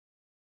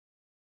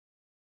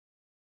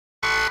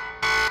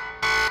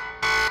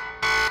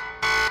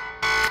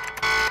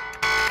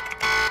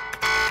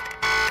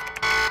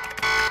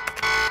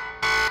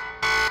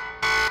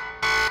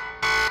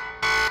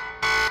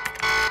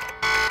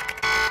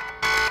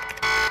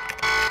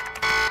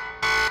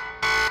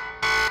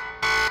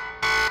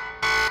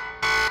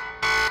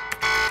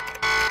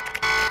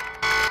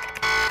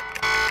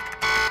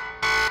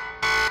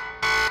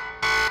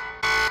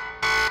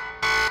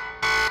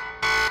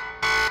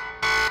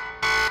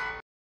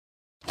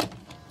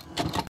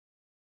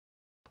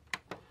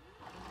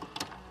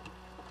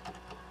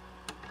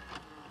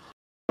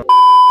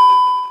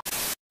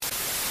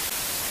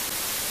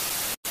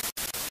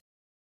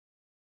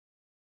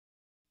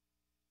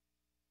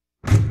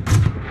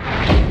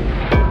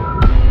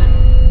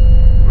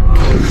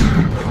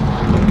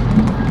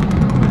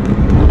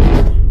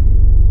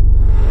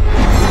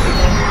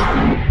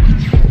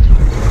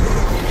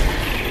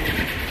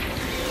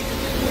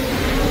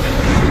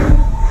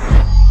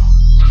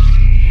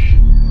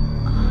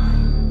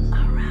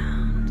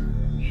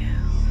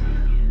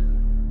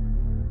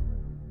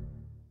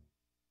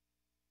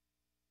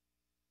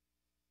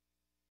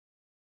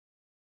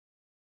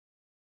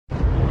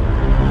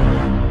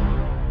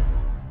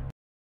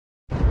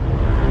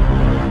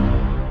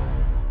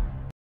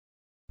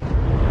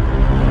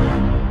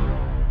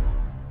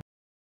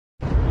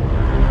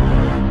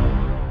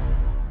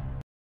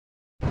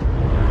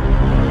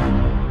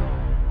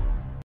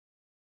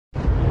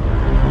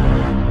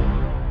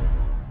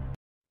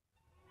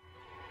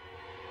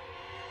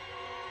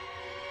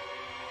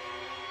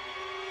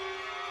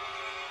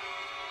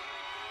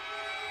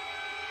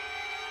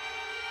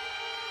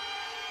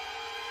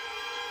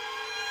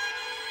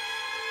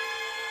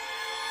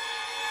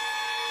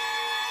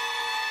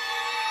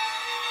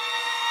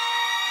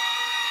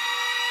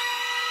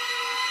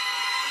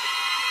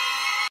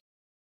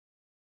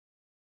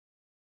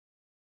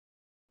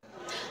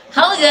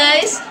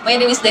guys, my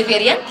name is Devi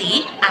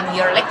Eryanti. I'm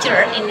your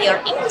lecturer in your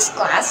English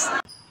class.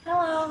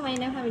 Hello, my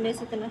name is Hamidah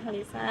Siti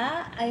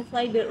Nurholissa. I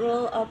play the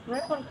role of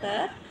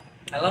reporter.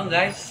 Hello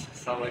guys,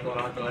 Assalamualaikum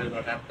warahmatullahi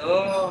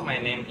wabarakatuh. My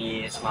name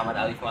is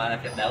Alif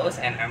Firdaus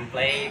and I'm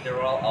playing the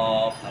role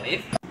of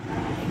Alif.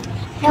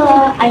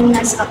 Hello, I'm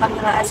Nazwa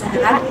Kamila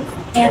Azzahra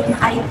and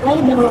I play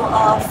the role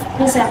of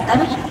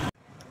presenter.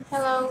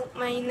 Hello,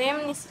 my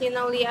name is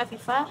Nisrina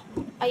Afifah.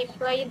 I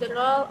play the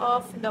role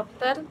of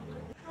doctor.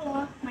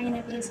 Hello, my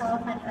name is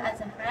Salwa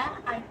Azzahra.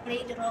 I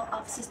play the role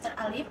of Sister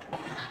Alif.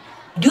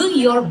 Do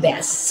your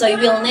best so you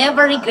will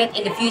never regret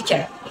in the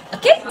future.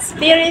 Okay?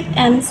 Spirit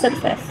and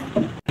success.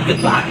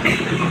 Good luck.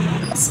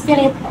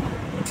 Spirit,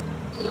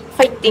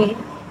 Fighting.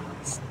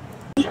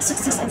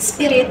 success and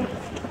spirit.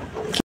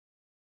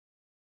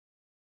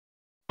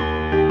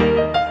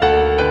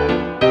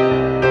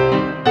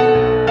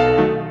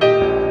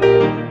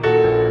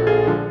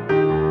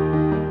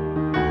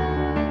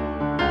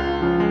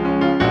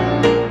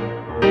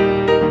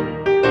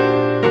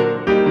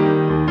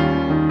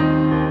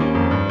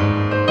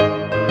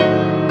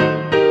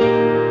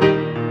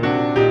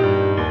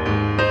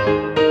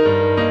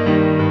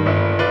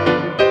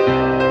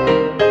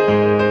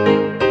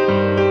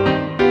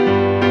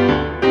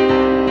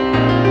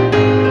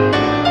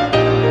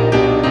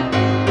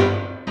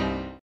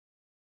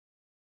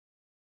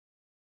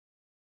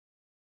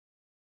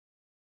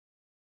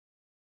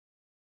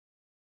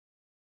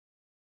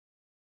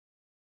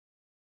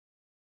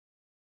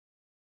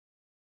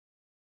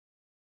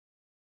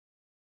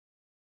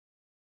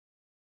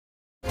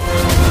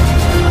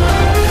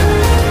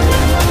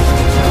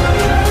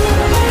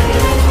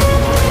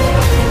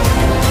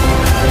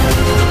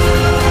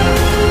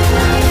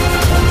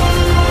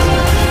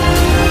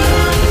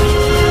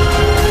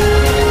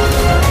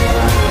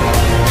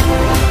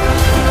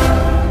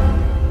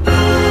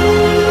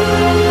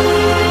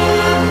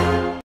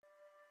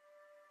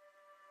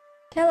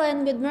 Hello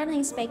and good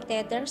morning,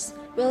 spectators.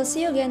 We'll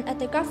see you again at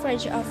the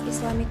coverage of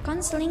Islamic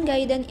Counseling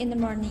Guidance in the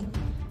morning.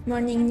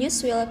 Morning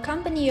news will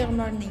accompany your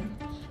morning.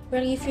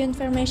 We'll give you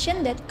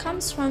information that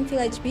comes from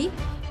Village B,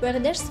 where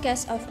there's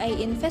case of eye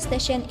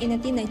infestation in a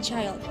teenage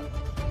child.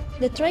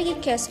 The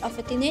tragic case of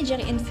a teenager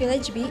in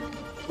Village B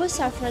who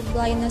suffered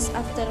blindness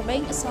after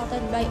being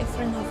assaulted by a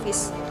friend of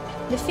his.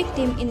 The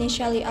victim,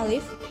 initially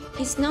Alif,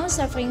 is now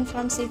suffering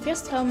from severe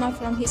trauma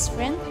from his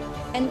friend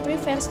and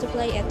prefers to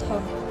play at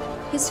home.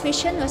 His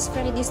vision was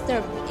very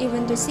disturbed,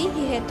 even to see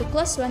he had to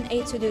close one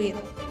eye to do it.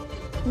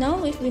 Now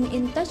we've been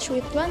in touch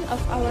with one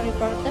of our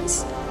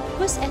reporters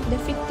who's at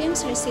the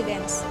victim's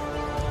residence.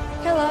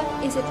 Hello,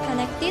 is it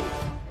connected?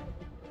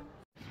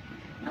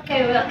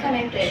 Okay, well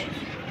connected.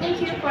 Thank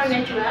you for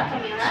Najwa,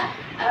 Kamila.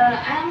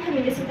 I'm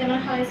Hamidah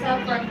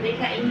Nurholissa for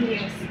DKI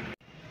News.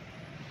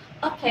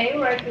 Okay,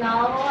 right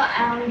now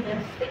I'm the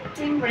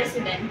victim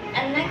resident,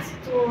 and next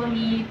to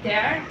me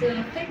there,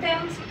 the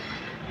victim's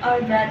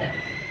brother.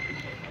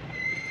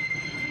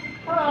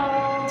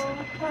 Hello.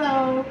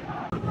 Hello.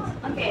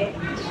 Okay,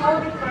 how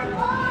do you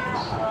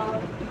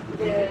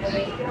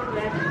remember your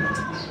brother?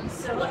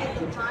 So at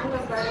the time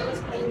my brother was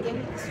playing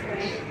games with his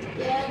friend.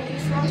 Yeah, the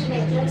usual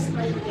teenagers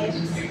playing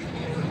games.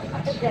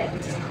 After that,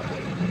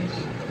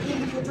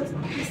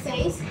 he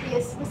says he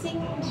is missing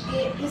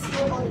his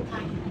room all the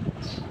time.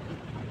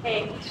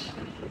 Okay.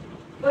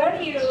 Were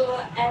you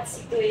at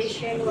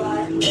situation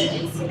when the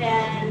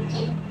incident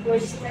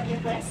was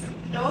taking place?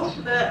 No,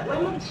 but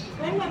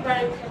when my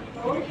brother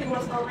came home, he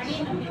was already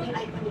in a very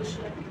eye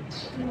condition.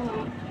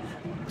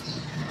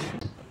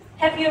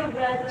 Have your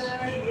brother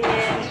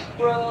been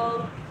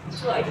brought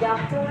to a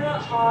doctor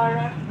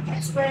or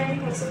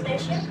experienced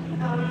consultation?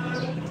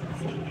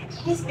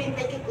 He's been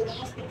taken to the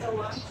hospital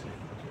once.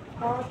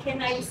 Or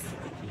can I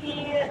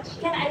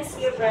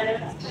see your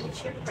brother's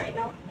condition right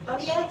now? Oh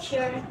yeah,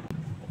 sure.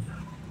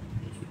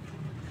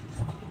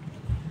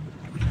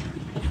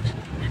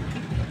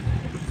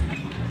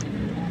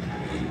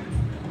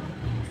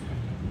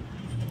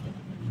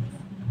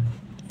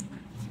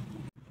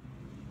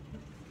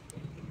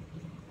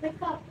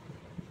 Wake up.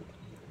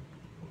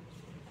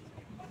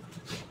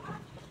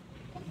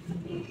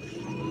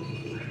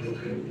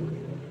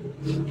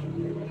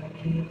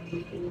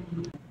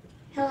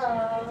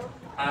 Hello.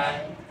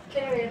 Hi.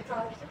 Can we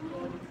talk to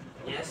you?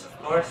 Yes, of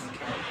course.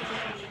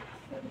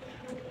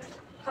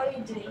 How are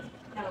you doing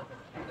now?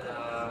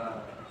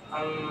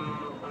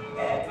 I'm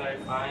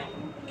very fine.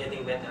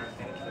 Getting better.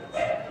 Thank you.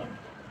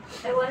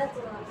 I wanted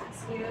to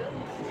ask you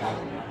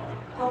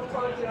how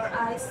close your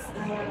eyes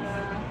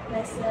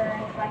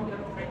lesson find your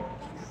friend.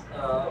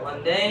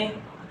 One day,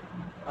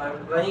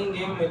 I'm playing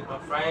game with my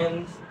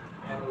friends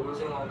and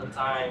losing all the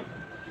time.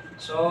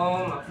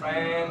 So my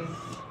friend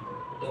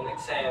don't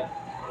accept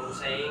and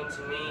saying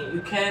to me,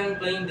 "You can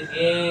play the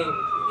game.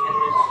 You can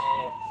read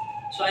it."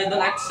 So I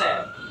don't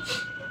accept.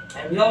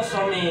 And he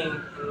also me, and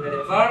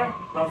whenever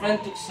my friend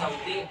took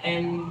something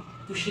and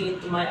pushing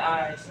into my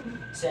eyes,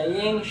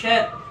 saying,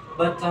 "Shit,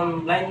 but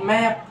blind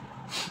map."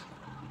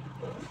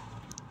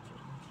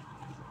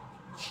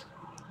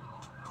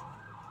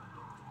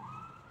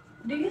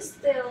 Do you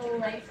still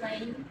like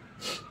playing?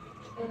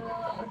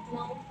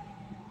 No.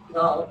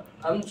 No,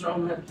 I'm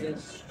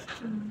traumatized.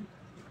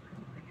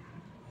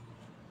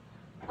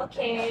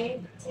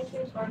 Okay, thank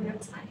you for your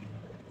time.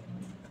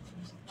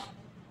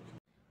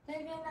 There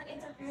will not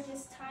interview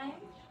this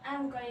time.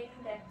 I'm going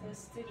back to the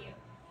studio.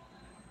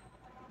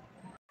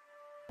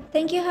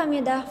 Thank you,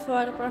 Hamidah,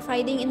 for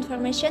providing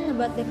information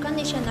about the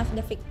condition of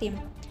the victim.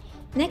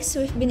 Next,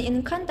 we've been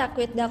in contact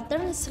with Dr.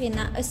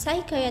 Nisrina, a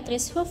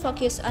psychiatrist who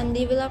focuses on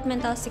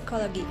developmental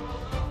psychology.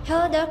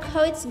 Hello, Doc.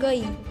 How it's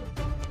going?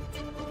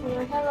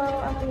 Hello,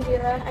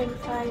 Alhamdulillah, I'm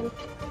fine.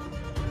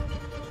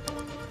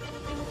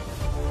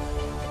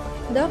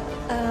 Doc,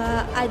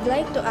 I'd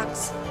like to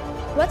ask,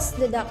 what's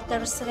the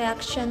doctor's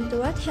reaction to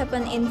what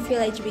happened in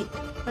Village B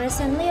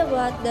recently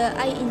about the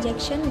eye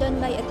injection done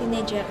by a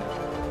teenager?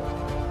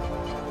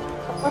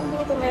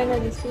 According to my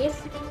analysis,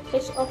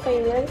 age of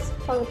violence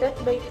committed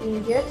by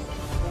teenagers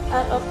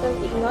are often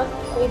ignored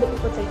by the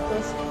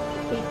perpetrators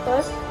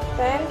because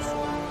parents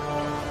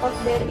of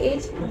their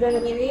age don't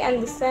really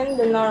understand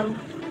the norm.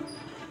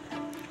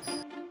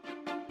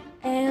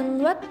 And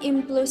what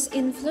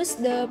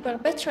influenced the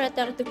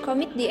perpetrator to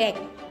commit the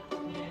act?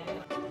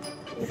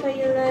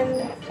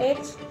 Violent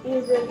acts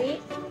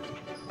usually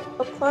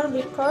occur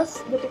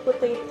because the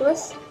perpetrator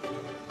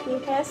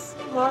has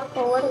more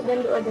power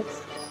than the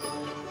others.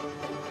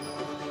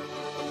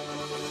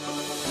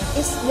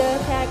 Is the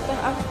character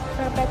of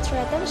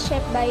perpetrator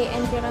shaped by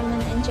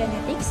environment and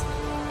genetics?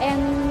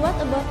 And what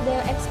about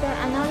the expert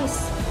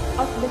analysis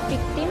of the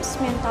victim's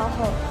mental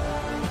health?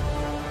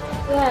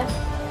 Yeah,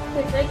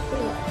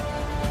 exactly.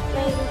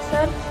 My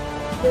research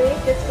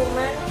believes that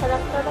human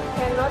character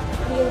cannot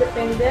be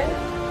independent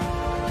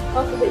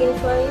of the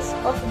influence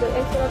of the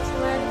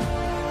environment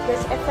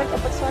that affect a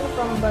person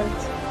from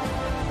birth.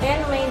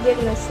 And my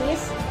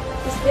diagnosis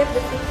is that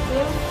the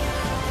victim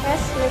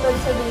has mental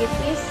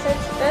disabilities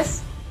such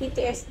as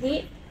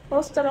Ptsd,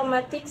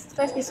 post-traumatic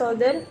stress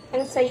disorder,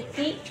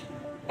 anxiety,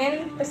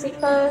 and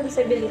physical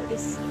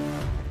disabilities.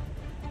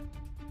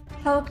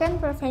 How can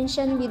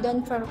prevention be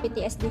done for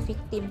PTSD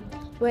victim?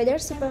 Whether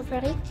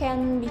supervisory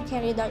can be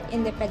carried out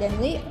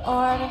independently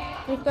or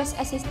request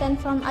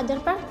assistance from other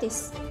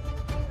parties?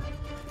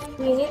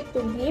 We need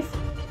to give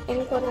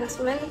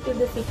encouragement to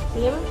the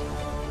victim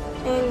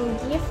and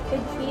give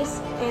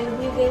advice and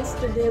guidance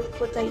to the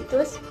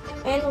perpetrators,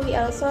 and we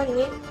also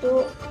need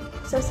to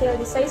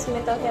socialize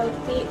mental health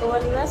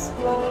awareness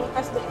among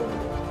us the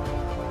public.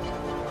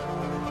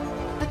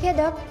 Okay,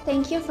 Doc,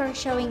 thank you for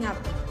showing up.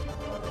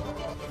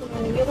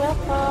 You're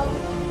welcome.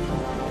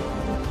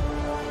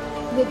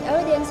 Good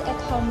audience at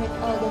home with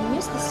all the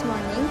news this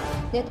morning,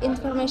 that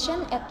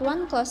information at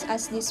one close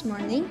us this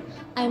morning.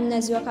 I'm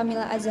Nazwa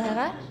Kamila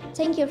Azzahra.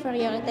 Thank you for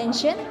your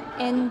attention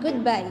and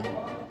goodbye.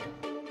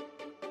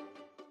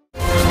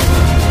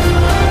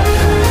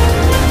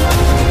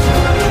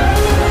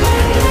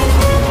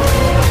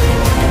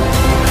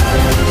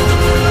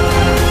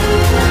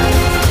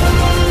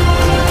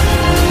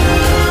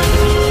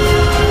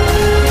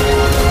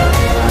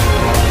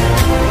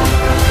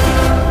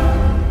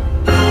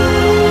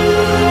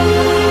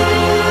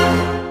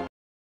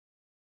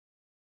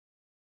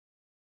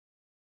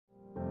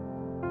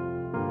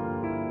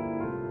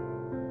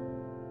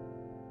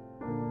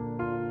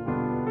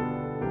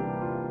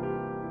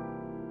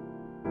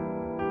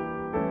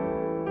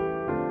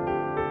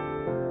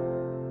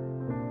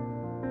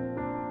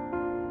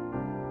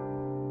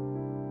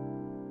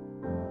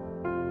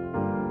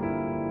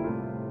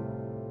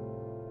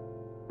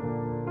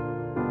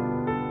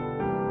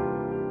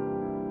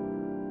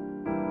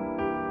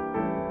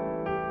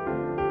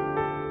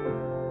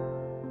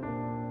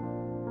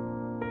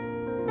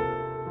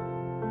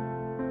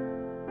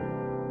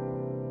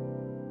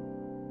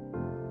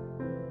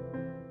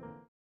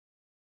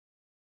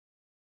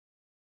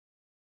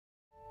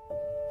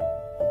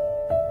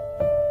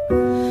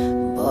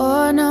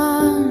 Born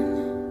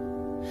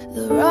on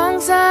the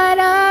wrong side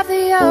of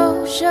the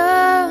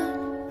ocean,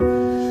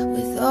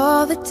 with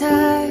all the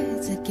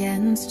tides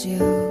against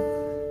you.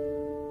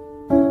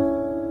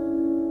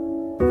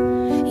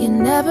 You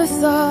never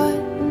thought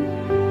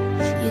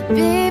you'd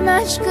be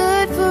much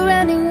good for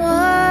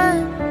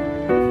anyone,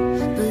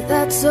 but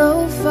that's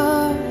so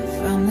far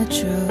from the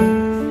truth.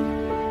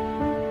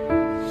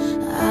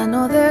 I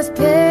know there's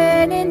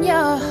pain in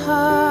your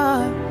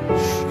heart,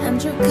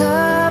 and you're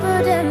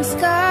covered in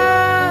scars.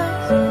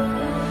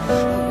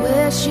 I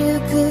wish you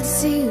could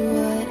see